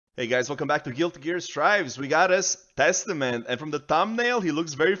Hey guys, welcome back to Guilty Gear Strives. We got us Testament, and from the thumbnail, he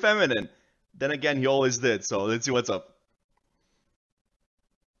looks very feminine. Then again, he always did, so let's see what's up.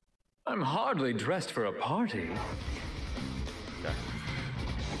 I'm hardly dressed for a party. Okay.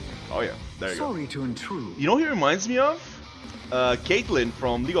 Oh yeah, there you go. Sorry to intrude. You know who he reminds me of? Caitlyn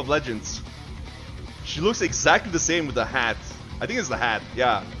from League of Legends. She looks exactly the same with the hat. I think it's the hat,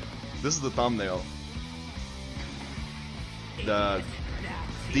 yeah. This is the thumbnail. The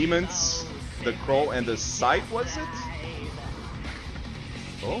demons, the crow, and the sight, was it?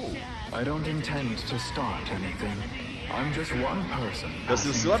 Oh. I don't intend to start anything. I'm just one person. Does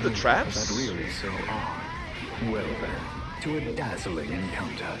he still have the traps? That really so odd. Well then, to a dazzling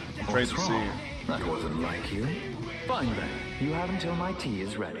encounter. Trying to What's see. wrong? That wasn't like you. Fine then. You have until my tea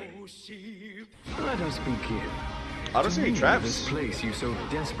is ready. Let us begin. I don't see any traps. This place you so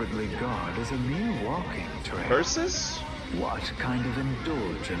desperately guard is a mere walking trail. Curses? What kind of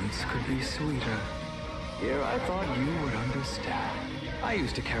indulgence could be sweeter? Here I thought you would understand. I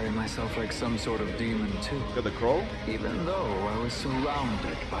used to carry myself like some sort of demon too. Got the crow? Even though I was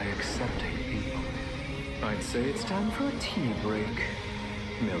surrounded by accepting people. I'd say it's time for a tea break.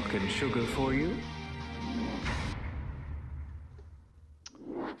 Milk and sugar for you?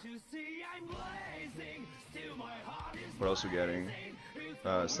 What else are we getting?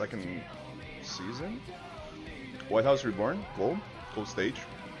 Second season? White House Reborn? Cool stage.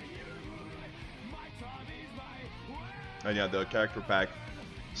 And yeah, the character pack.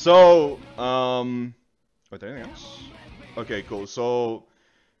 So, what, anything else? Okay, cool. So,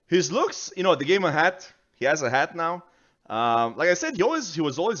 his looks, you know, they gave him a hat. He has a hat now. Like I said, he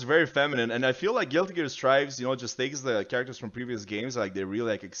was always very feminine, and I feel like Guilty Gear Strives, you know, just takes the characters from previous games, like they really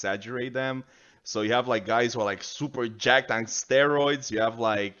like exaggerate them. So you have like guys who are like super jacked on steroids. You have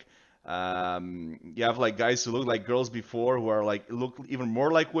like guys who look like girls before, who are like look even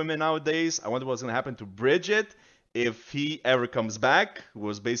more like women nowadays. I wonder what's gonna happen to Bridget if he ever comes back, who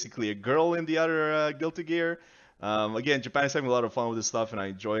was basically a girl in the other Guilty Gear. Again, Japan is having a lot of fun with this stuff, and I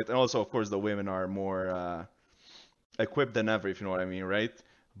enjoy it. And also, of course, the women are more equipped than ever, if you know what I mean, right?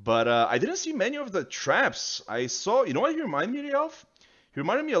 But I didn't see many of the traps. I saw, you know what he reminded me of? He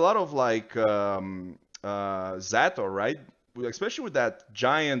reminded me a lot of like Zato, right? Especially with that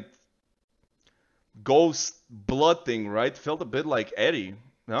giant ghost blood thing, right? Felt a bit like Eddie.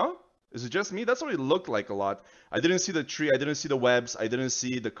 No? Is it just me? That's what it looked like a lot. I didn't see the tree, I didn't see the webs, I didn't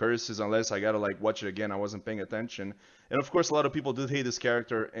see the curses unless I gotta like watch it again. I wasn't paying attention. And of course a lot of people did hate this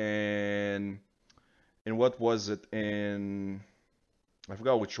character, and in what was it? In I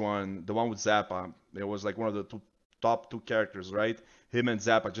forgot which one. The one with Zappa. It was like one of the top two characters, right? Him and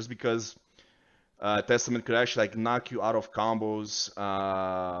Zappa, just because Testament could actually like knock you out of combos,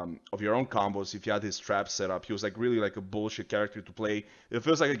 of your own combos if you had his trap set up. He was like really like a bullshit character to play. It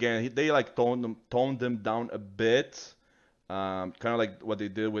feels like again they like toned them down a bit, kind of like what they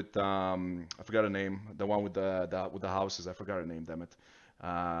did with I forgot her name, the one with the houses. I forgot her name. Damn it.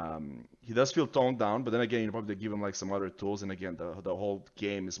 He does feel toned down, but then again, you probably give him like some other tools, and again, the whole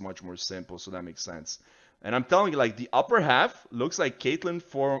game is much more simple, so that makes sense. And I'm telling you, like, the upper half looks like Caitlyn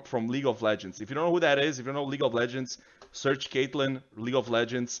from League of Legends. If you don't know who that is, if you don't know League of Legends, search Caitlyn, League of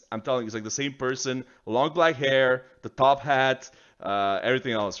Legends. I'm telling you, it's like the same person, long black hair, the top hat,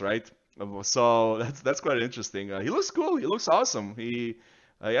 everything else, right? So that's quite interesting. He looks cool. He looks awesome. He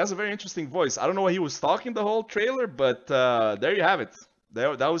has a very interesting voice. I don't know what he was talking the whole trailer, but there you have it.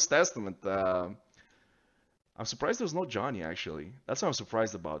 That was Testament. I'm surprised there's no Johnny, actually. That's what I'm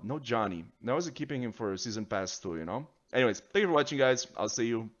surprised about. No Johnny. Now is it keeping him for Season Pass 2, you know? Anyways, thank you for watching, guys. I'll see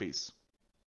you. Peace.